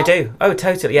 zoom out? I do. Oh,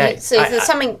 totally. Yeah. So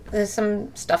there's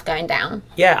some stuff going down.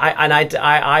 Yeah,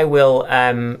 I will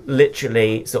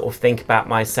literally sort of think about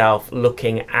myself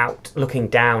looking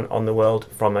down on the world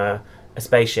from a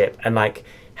spaceship, and like,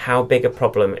 how big a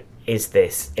problem is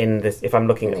this if I'm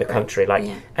looking at the country,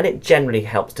 and it generally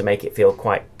helps to make it feel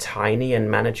quite tiny and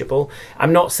manageable.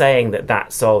 I'm not saying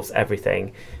that solves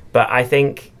everything, but I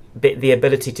think the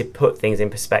ability to put things in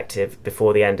perspective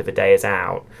before the end of a day is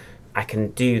out, I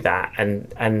can do that,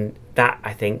 and that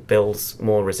I think builds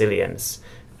more resilience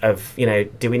of,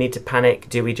 do we need to panic?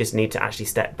 Do we just need to actually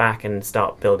step back and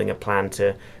start building a plan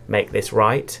to make this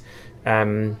right?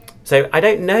 So I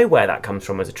don't know where that comes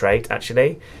from as a trait,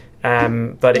 actually.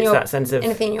 But it's that sense of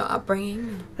anything in your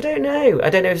upbringing. I don't know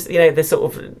if the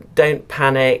sort of don't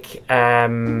panic. I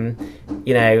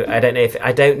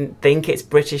don't think it's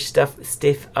British stuff,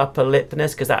 stiff upper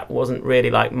lipness, because that wasn't really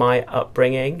like my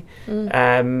upbringing.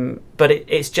 But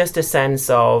it's just a sense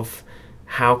of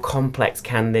how complex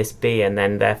can this be, and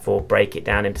then therefore break it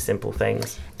down into simple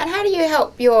things. And how do you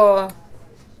help your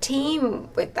team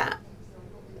with that?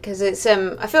 Because it's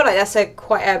I feel like that's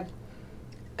quite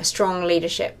a strong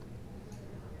leadership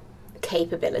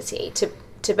capability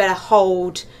to better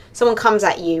hold. Someone comes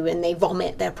at you and they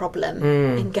vomit their problem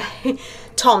and go,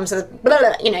 Tom says, blah,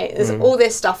 blah, there's all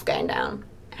this stuff going down.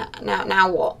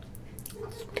 Now what?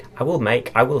 I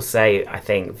will say, I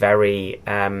think very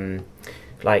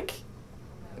like,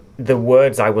 the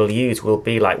words I will use will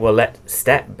be like, well, let's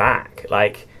step back,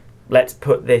 like, let's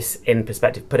put this in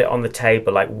perspective, put it on the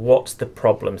table, like, what's the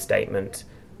problem statement?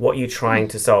 What are you trying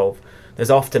to solve? There's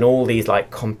often all these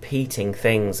like competing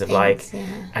things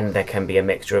and there can be a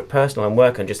mixture of personal and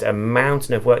work and just a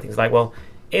mountain of work things. Like, well,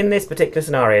 in this particular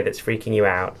scenario that's freaking you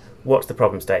out, what's the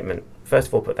problem statement? First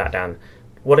of all, put that down.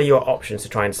 What are your options to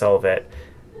try and solve it?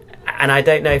 And I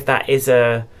don't know if that is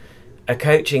a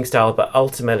coaching style, but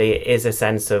ultimately it is a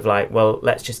sense of like, well,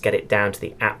 let's just get it down to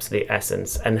the absolute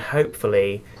essence and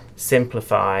hopefully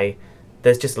simplify.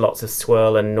 There's just lots of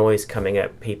swirl and noise coming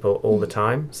at people all the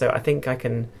time. So I think I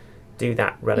can do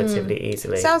that relatively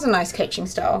easily. Sounds a nice coaching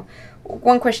style.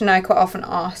 One question I quite often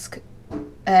ask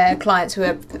clients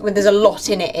when there's a lot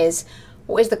in it is,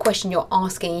 what is the question you're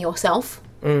asking yourself?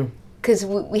 Because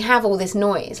we have all this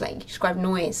noise, like you described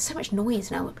noise, so much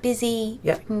noise now, we're busy,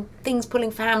 things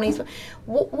pulling families.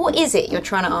 What is it you're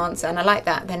trying to answer? And I like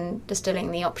that, then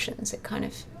distilling the options, it kind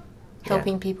of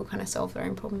helping people kind of solve their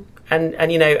own problem. And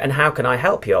and how can I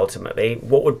help you ultimately?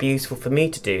 What would be useful for me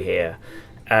to do here?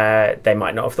 They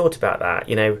might not have thought about that,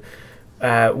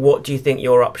 what do you think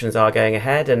your options are going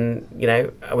ahead? And,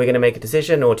 are we going to make a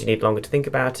decision, or do you need longer to think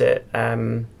about it?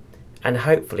 And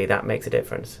hopefully that makes a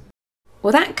difference.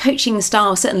 Well, that coaching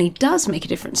style certainly does make a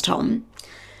difference, Tom.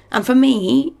 And for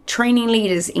me, training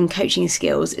leaders in coaching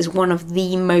skills is one of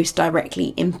the most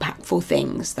directly impactful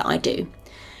things that I do.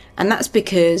 And that's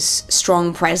because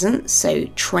strong presence, so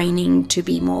training to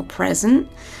be more present,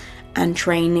 and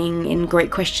training in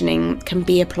great questioning can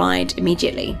be applied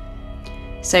immediately.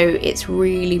 So it's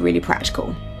really, really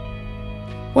practical.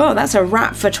 Well, that's a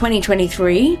wrap for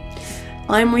 2023.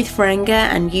 I'm Ruth Ferenga,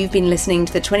 and you've been listening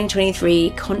to the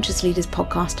 2023 Conscious Leaders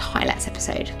Podcast Highlights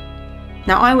episode.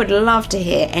 Now, I would love to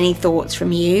hear any thoughts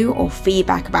from you or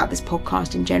feedback about this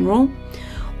podcast in general,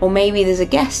 or maybe there's a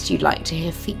guest you'd like to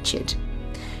hear featured.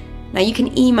 Now, you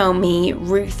can email me,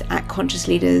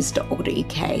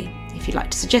 ruth@consciousleaders.org.uk, if you'd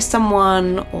like to suggest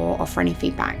someone or offer any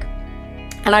feedback.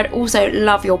 And I'd also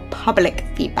love your public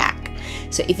feedback.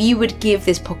 So if you would give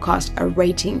this podcast a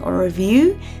rating or a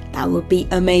review, that would be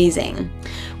amazing.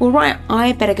 Well, right,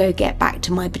 I better go get back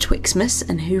to my Betwixtmas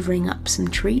and hoovering up some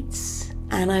treats.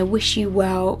 And I wish you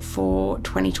well for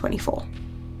 2024.